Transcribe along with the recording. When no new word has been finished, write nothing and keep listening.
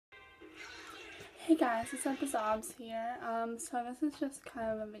Hey guys, it's Episod's here. So this is just kind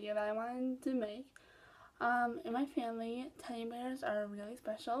of a video that I wanted to make. In my family, teddy bears are really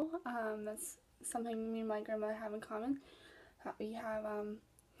special. That's something me and my grandmother have in common. That we have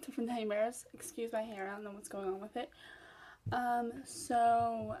different teddy bears. Excuse my hair, I don't know what's going on with it.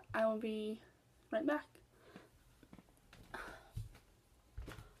 So I will be right back.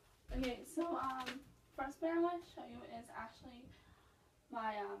 Okay, so first bear I want to show you is actually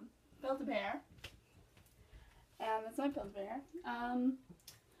my Build-A-Bear. And that's my Build-A-Bear.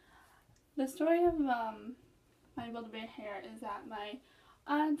 The story of my Build-A-Bear hair is that my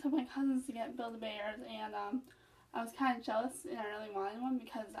aunt took my cousins to get Build-A-Bears, and I was kind of jealous and I really wanted one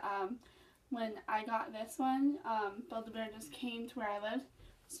because when I got this one, Build-A-Bear just came to where I lived,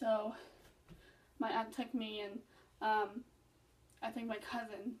 so my aunt took me and I think my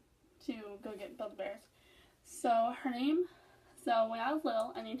cousin to go get Build-A-Bears. So when I was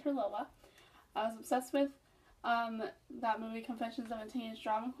little, I named her Lola. I was obsessed with that movie Confessions of a Teenage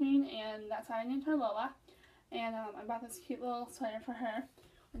Drama Queen, and that's how I named her Lola. And I bought this cute little sweater for her,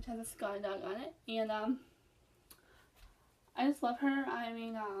 which has a sky dog on it. And I just love her. I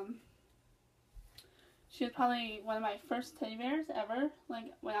mean, she was probably one of my first teddy bears ever. Like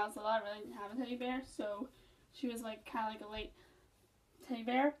when I was little, I really didn't have a teddy bear, so she was like kind of like a late teddy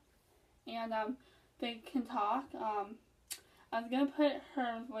bear. And they can talk. I was gonna put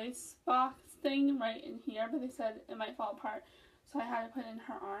her voice box thing right in here, but they said it might fall apart, so I had to put it in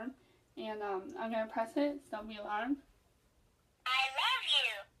her arm. And I'm gonna press it, so don't be alarmed. I love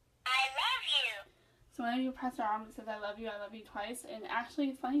you. I love you. So whenever you press her arm, it says I love you twice. And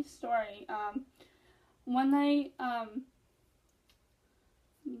actually, funny story. One night,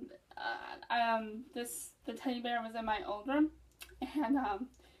 the teddy bear was in my old room, and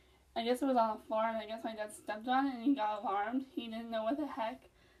I guess it was on the floor, and I guess my dad stepped on it, and he got alarmed. He didn't know what the heck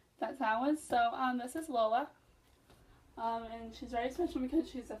that sound was. So this is Lola, and she's very special because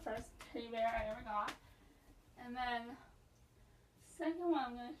she's the first teddy bear I ever got. And then second one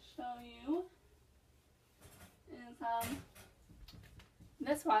I'm going to show you is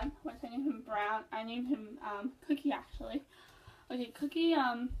this one, which I named him Brown. I named him Cookie, actually. Okay, Cookie,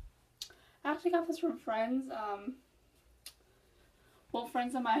 I actually got this from friends,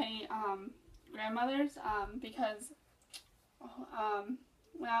 friends of my grandmother's, because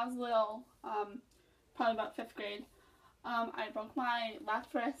when I was little, probably about 5th grade, I broke my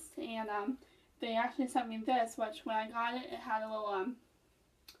left wrist, and they actually sent me this, which when I got it, it had a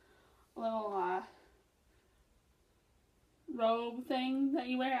little robe thing that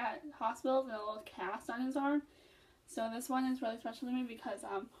you wear at hospitals and a little cast on his arm. So this one is really special to me because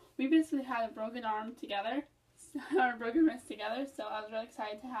we basically had a broken arm together, or a broken wrist together, so I was really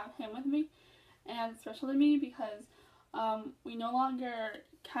excited to have him with me. And it's special to me because we no longer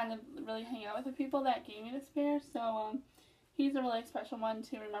kind of really hang out with the people that gave me this bear, so he's a really special one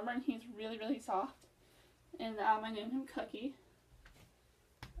to remember, and he's really, really soft. And I named him Cookie.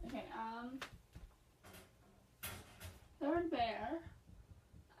 Okay, third bear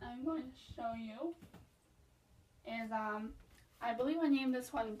I'm going to show you is, I believe I named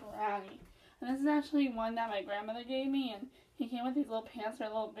this one Brownie. And this is actually one that my grandmother gave me, and he came with these little pants that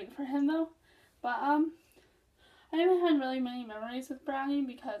are a little big for him though. But I haven't had really many memories with Brownie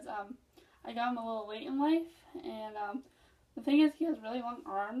because I got him a little late in life, and the thing is he has really long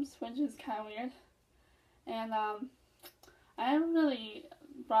arms, which is kind of weird. And I haven't really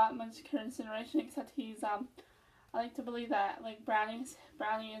brought much consideration except he's I like to believe that like Brownie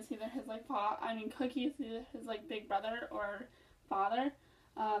is either his like Cookie is either his like big brother or father.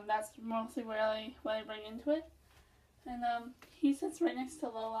 That's mostly what I bring into it. And he sits right next to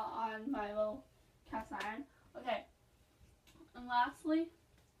Lola on my little cast iron. Okay. And lastly,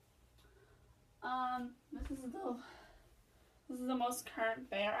 this is the most current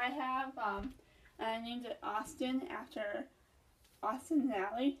bear I have. And I named it Austin after Austin and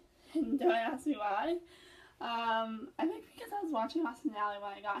Ally. And don't ask me why. I think because I was watching Austin and Ally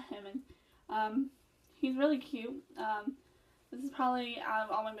when I got him, and he's really cute. This is probably, out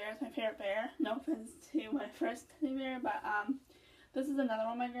of all my bears, my favorite bear. No offense to my first teddy bear, but this is another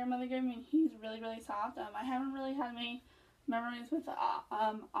one my grandmother gave me, and he's really, really soft. I haven't really had many memories with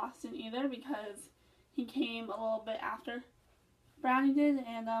Austin either because he came a little bit after Brownie did,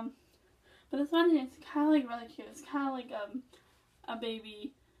 and but this one is kind of like really cute. It's kind of like a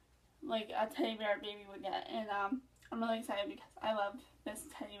baby, like a teddy bear baby would get, and I'm really excited because I love this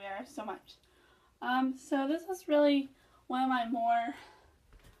teddy bear so much. So this was really one of my more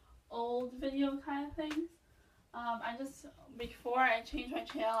old video kind of things. Before I changed my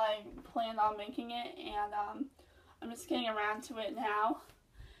channel, I planned on making it, and I'm just getting around to it now.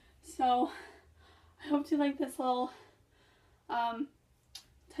 So I hope you like this little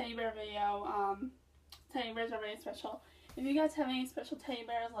teddy bear video. Teddy bears are very special. If you guys have any special teddy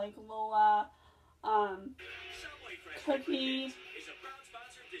bears like Lola, Cookie,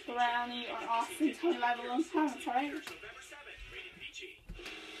 Brownie, or Austin, tell me by below in the comments, alright?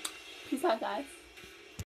 Peace out, guys.